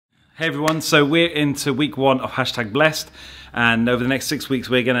Hey everyone, so we're into week 1 of #blessed, and over the next 6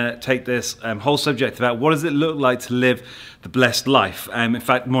 weeks we're going to take this whole subject about what does it look like to live the blessed life. In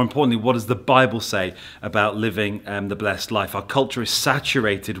fact, more importantly, what does the Bible say about living the blessed life? Our culture is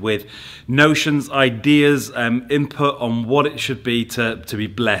saturated with notions, ideas, input on what it should be to be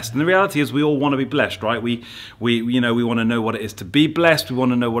blessed. And the reality is we all want to be blessed, right? We want to know what it is to be blessed. We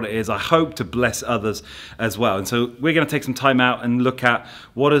want to know what it is, I hope, to bless others as well. And so we're going to take some time out and look at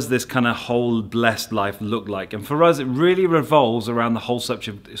what does this kind of whole blessed life look like. And for us, it really revolves around the whole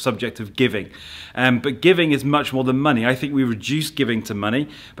subject of giving. But giving is much more than money. I think we reduce giving to money,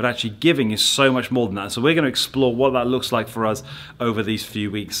 but actually giving is so much more than that. So we're going to explore what that looks like for us over these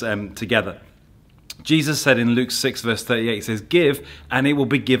few weeks together. Jesus said in Luke 6 verse 38, he says, "Give and it will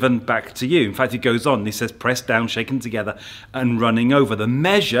be given back to you." In fact, he goes on, he says, "Pressed down, shaken together and running over. The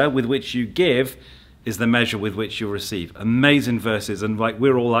measure with which you give is the measure with which you'll receive." Amazing verses, and like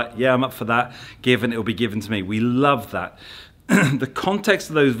we're all like, yeah, I'm up for that. Give and it will be given to me. We love that. The context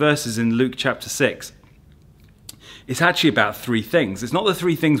of those verses in Luke chapter 6, it's actually about 3 things. It's not the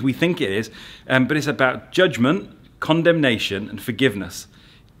 3 things we think it is, but it's about judgment, condemnation, and forgiveness.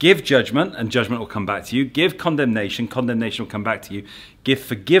 Give judgment, and judgment will come back to you. Give condemnation, condemnation will come back to you. Give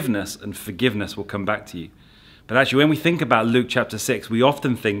forgiveness, and forgiveness will come back to you. But actually, when we think about Luke chapter 6, we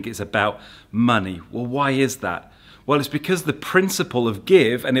often think it's about money. Well, why is that? Well, it's because the principle of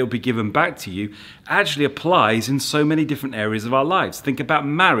give and it will be given back to you actually applies in so many different areas of our lives. Think about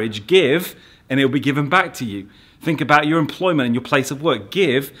marriage, give and it will be given back to you. Think about your employment and your place of work,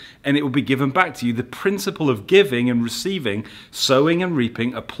 give and it will be given back to you. The principle of giving and receiving, sowing and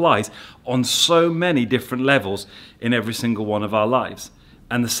reaping applies on so many different levels in every single one of our lives.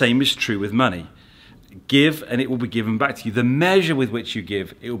 And the same is true with money. Give and it will be given back to you. The measure with which you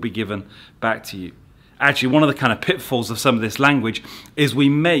give, it will be given back to you. Actually, one of the kind of pitfalls of some of this language is we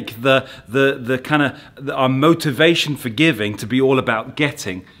make our motivation for giving to be all about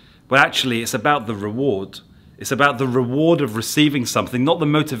getting. But actually, it's about the reward. It's about the reward of receiving something, not the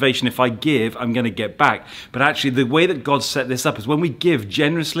motivation, if I give, I'm going to get back. But actually, the way that God set this up is when we give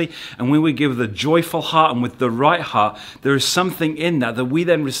generously and when we give with a joyful heart and with the right heart, there is something in that we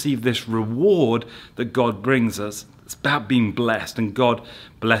then receive this reward that God brings us. It's about being blessed, and God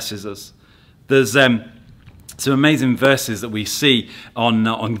blesses us. There's some amazing verses that we see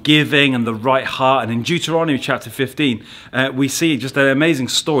on giving and the right heart. And in Deuteronomy chapter 15, we see just an amazing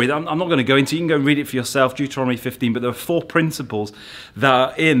story that I'm not going to go into. You can go and read it for yourself, Deuteronomy 15. But there are 4 principles that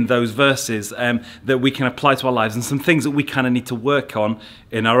are in those verses that we can apply to our lives, and some things that we kind of need to work on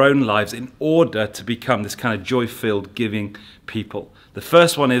in our own lives in order to become this kind of joy-filled giving people. The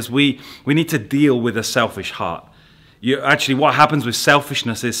first one is we need to deal with a selfish heart. Actually, what happens with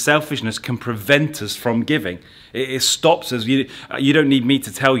selfishness is selfishness can prevent us from giving. It stops us. You don't need me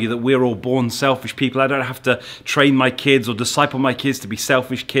to tell you that we're all born selfish people. I don't have to train my kids or disciple my kids to be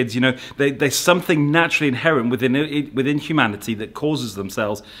selfish kids. You know, there's something naturally inherent within humanity that causes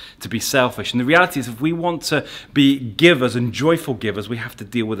themselves to be selfish. And the reality is, if we want to be givers and joyful givers, we have to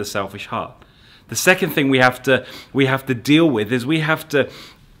deal with a selfish heart. The second thing we have to deal with is we have to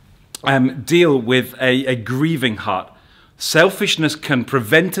deal with a grieving heart. Selfishness can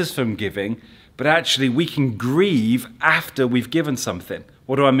prevent us from giving, but actually we can grieve after we've given something.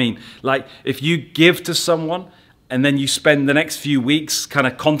 What do I mean? Like if you give to someone and then you spend the next few weeks kind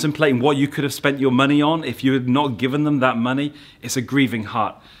of contemplating what you could have spent your money on if you had not given them that money, it's a grieving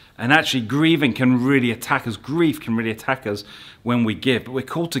heart. And actually grieving can really attack us. Grief can really attack us when we give. But we're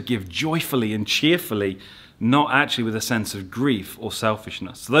called to give joyfully and cheerfully, not actually with a sense of grief or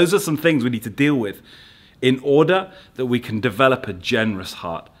selfishness. So those are some things we need to deal with in order that we can develop a generous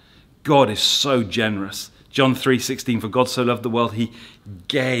heart. God is so generous. John 3:16, for God so loved the world, he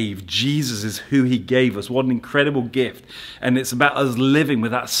gave. Jesus is who he gave us. What an incredible gift. And it's about us living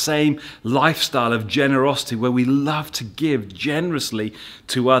with that same lifestyle of generosity where we love to give generously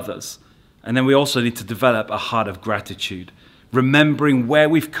to others. And then we also need to develop a heart of gratitude. Remembering where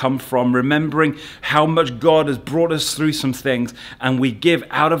we've come from, remembering how much God has brought us through some things, and we give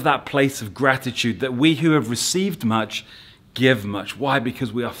out of that place of gratitude, that we who have received much give much. Why?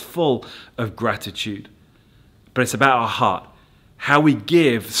 Because we are full of gratitude. But it's about our heart. How we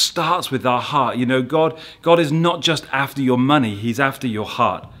give starts with our heart. You know, God is not just after your money, he's after your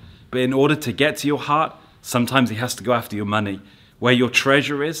heart. But in order to get to your heart, sometimes he has to go after your money. Where your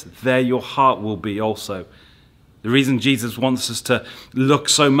treasure is, there your heart will be also. The reason Jesus wants us to look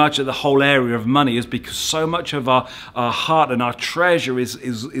so much at the whole area of money is because so much of our heart and our treasure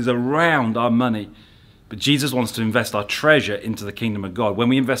is around our money. But Jesus wants to invest our treasure into the kingdom of God. When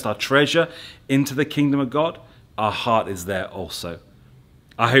we invest our treasure into the kingdom of God, our heart is there also.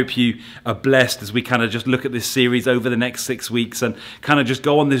 I hope you are blessed as we kind of just look at this series over the next 6 weeks and kind of just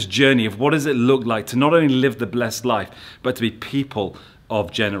go on this journey of what does it look like to not only live the blessed life, but to be people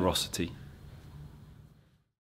of generosity.